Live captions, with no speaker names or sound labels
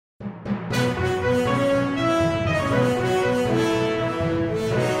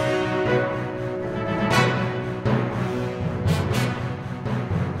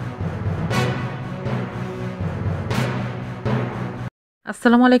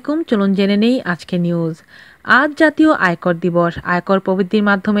আসসালামু আলাইকুম, চলুন জেনে নেই আজকে নিউজ। আজ জাতীয় আয়কর দিবস। আয়কর প্রবৃদ্ধির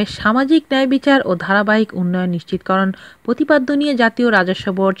মাধ্যমে সামাজিক ন্যায় বিচার ও ধারাবাহিক উন্নয়ন নিশ্চিতকরণ প্রতিপাদ্য নিয়ে জাতীয় রাজস্ব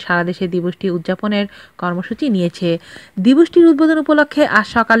বোর্ড সারা দেশে দিবসটি উদযাপনের কর্মসূচি নিয়েছে। দিবসটির উদ্বোধন উপলক্ষে আজ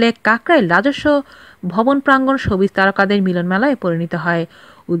সকালে কাকরাইল রাজস্ব ভবন প্রাঙ্গণ শোবিজ তারকাদের মিলন মেলায় পরিণত হয়।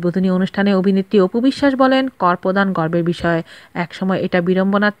 উদ্বোধনী অনুষ্ঠানে অভিনেত্রী অপু বিশ্বাস বলেন, কর প্রদান গর্বের বিষয়। একসময় এটা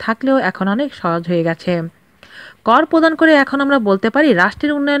বিড়ম্বনার থাকলেও এখন অনেক সহজ হয়ে গেছে। কর প্রদান করে এখন আমরা বলতে পারি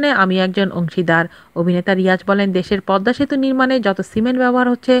রাষ্ট্রের উন্নয়নে আমি একজন অংশীদার। অভিনেতা রিয়াজ বলেন, দেশের পদ্মা সেতু নির্মাণে যত সিমেন্ট ব্যবহার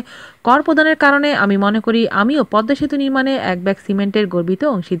হচ্ছে, কর প্রদানের কারণে আমি মনে করি আমিও পদ্মা সেতু নির্মাণে এক ব্যাগ সিমেন্টের গর্বিত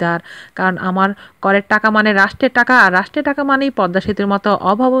অংশীদার। কারণ আমার করের টাকা মানে রাষ্ট্রের টাকা, আর রাষ্ট্রের টাকা মানেই পদ্মা সেতুর মতো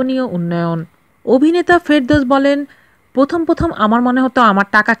অভাবনীয় উন্নয়ন। অভিনেতা ফেরদৌস বলেন, প্রথম আমার মনে হতো আমার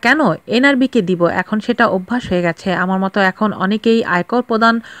টাকা কেন এনআরবিকে দিব, এখন সেটা অভ্যাস হয়ে গেছে। আমার মতো এখন অনেকেই আয়কর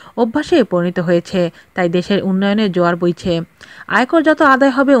প্রদান অভ্যাসে পরিণত হয়েছে, তাই দেশের উন্নয়নের জোয়ার বইছে। আয়কর যত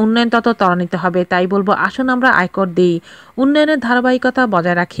আদায় হবে উন্নয়ন তত ত্বরান্বিত হবে। তাই বলবো, আসুন আমরা আয়কর দিই, উন্নয়নের ধারাবাহিকতা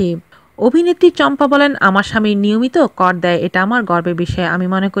বজায় রাখি। অভিনেত্রী চম্পা বলেন, আমার স্বামী নিয়মিত কর দেয়, এটা আমার গর্বের বিষয়। আমি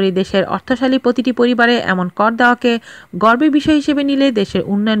মনে করি দেশের অর্থশালী প্রতিটি পরিবারে এমন কর দেওয়াকে গর্বের বিষয় হিসেবে নিলে দেশের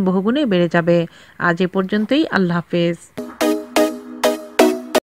উন্নয়ন বহুগুণে বেড়ে যাবে। আজ এ পর্যন্তই, আল্লাহ হাফেজ।